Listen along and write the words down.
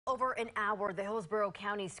Over an hour, the Hillsborough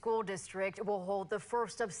County School District will hold the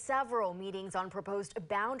first of several meetings on proposed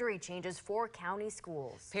boundary changes for county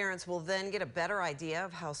schools. Parents will then get a better idea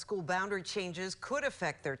of how school boundary changes could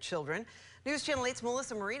affect their children. News Channel 8's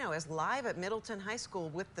Melissa Marino is live at Middleton High School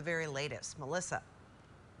with the very latest. Melissa.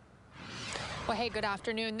 Well, hey, good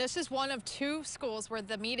afternoon. This is one of two schools where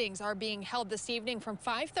the meetings are being held this evening from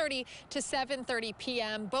 5:30 to 7:30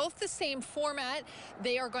 p.m. Both the same format.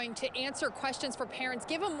 They are going to answer questions for parents,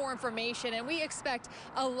 give them more information, and we expect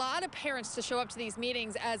a lot of parents to show up to these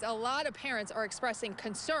meetings as a lot of parents are expressing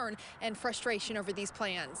concern and frustration over these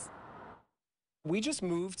plans. We just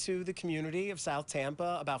moved to the community of South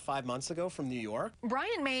Tampa about 5 months ago from New York.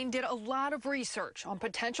 Brian Main did a lot of research on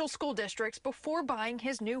potential school districts before buying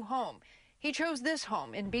his new home. He chose this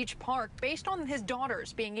home in Beach Park based on his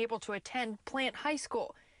daughters being able to attend Plant High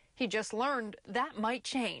School. He just learned that might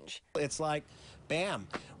change. It's like, bam,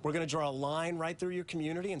 we're going to draw a line right through your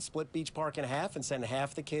community and split Beach Park in half and send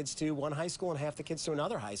half the kids to one high school and half the kids to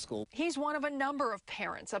another high school. He's one of a number of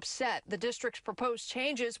parents upset the district's proposed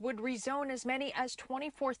changes would rezone as many as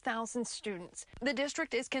 24,000 students. The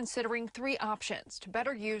district is considering three options to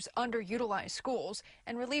better use underutilized schools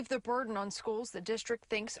and relieve the burden on schools the district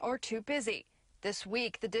thinks are too busy. This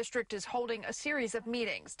week, the district is holding a series of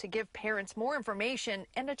meetings to give parents more information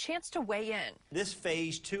and a chance to weigh in. This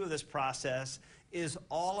phase 2 of this process is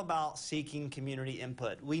all about seeking community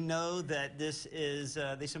input. We know that there's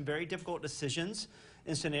some very difficult decisions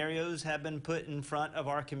and scenarios have been put in front of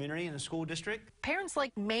our community and the school district. Parents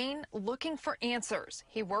like Maine looking for answers.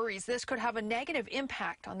 He worries this could have a negative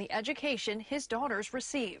impact on the education his daughters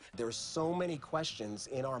receive. There's so many questions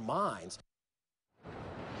in our minds.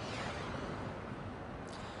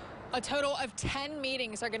 A total of 10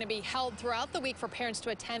 meetings are going to be held throughout the week for parents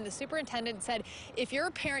to attend. The superintendent said if you're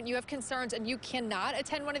a parent, you have concerns and you cannot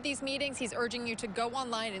attend one of these meetings, he's urging you to go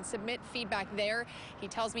online and submit feedback there. He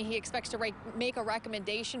tells me he expects to make a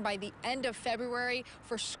recommendation by the end of February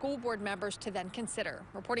for school board members to then consider.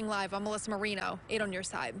 Reporting live, I'm Melissa Marino, 8 on your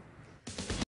side.